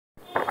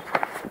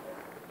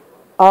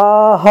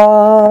Our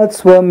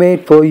hearts were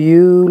made for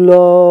you,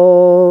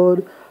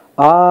 Lord.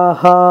 Our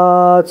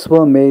hearts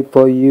were made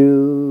for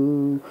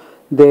you.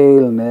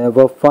 They'll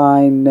never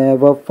find,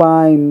 never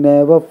find,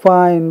 never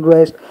find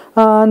rest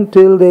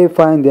until they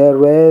find their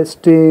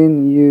rest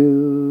in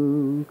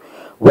you.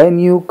 When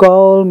you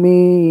call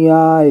me,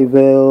 I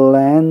will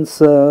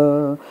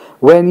answer.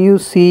 When you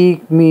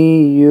seek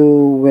me, you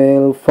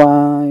will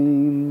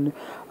find.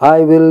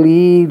 I will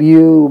lead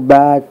you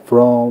back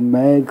from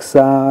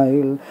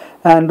exile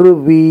and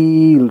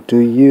reveal to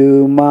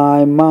you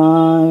my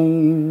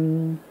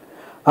mind.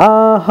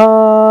 Our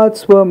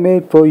hearts were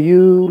made for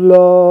you,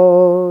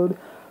 Lord.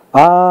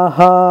 Our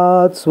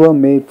hearts were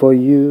made for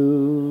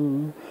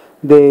you.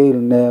 They'll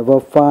never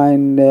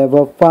find,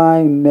 never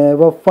find,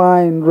 never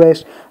find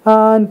rest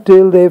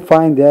until they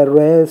find their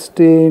rest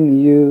in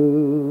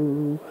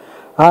you.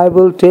 I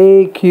will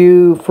take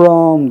you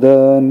from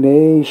the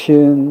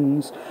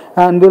nations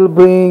and will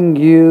bring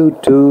you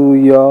to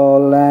your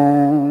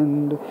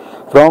land.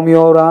 From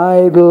your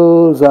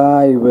idols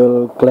I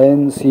will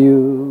cleanse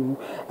you,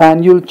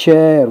 and you'll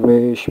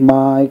cherish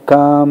my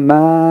command.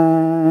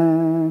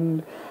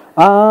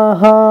 Our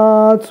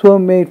hearts were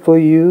made for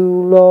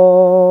you,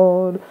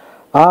 Lord.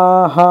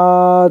 Our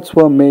hearts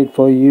were made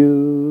for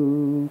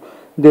you.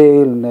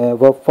 They'll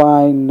never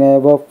find,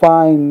 never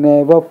find,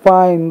 never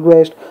find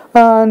rest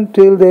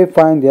until they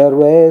find their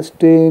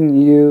rest in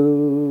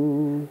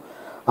you.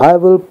 I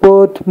will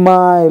put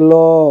my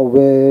law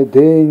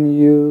within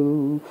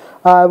you.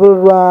 I will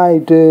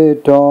write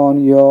it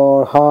on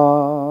your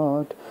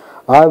heart.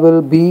 I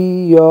will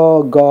be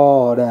your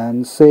God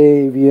and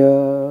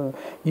Savior,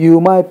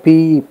 you my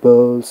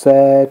people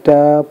set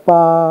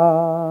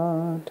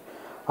apart.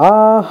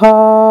 Our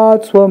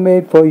hearts were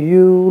made for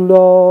you,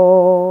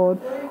 Lord.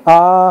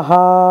 Our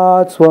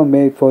hearts were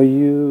made for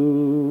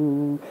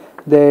you.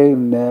 They'll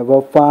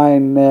never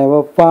find,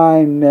 never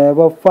find,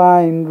 never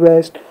find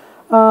rest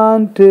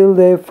until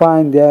they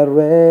find their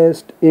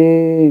rest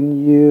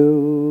in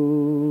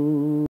you.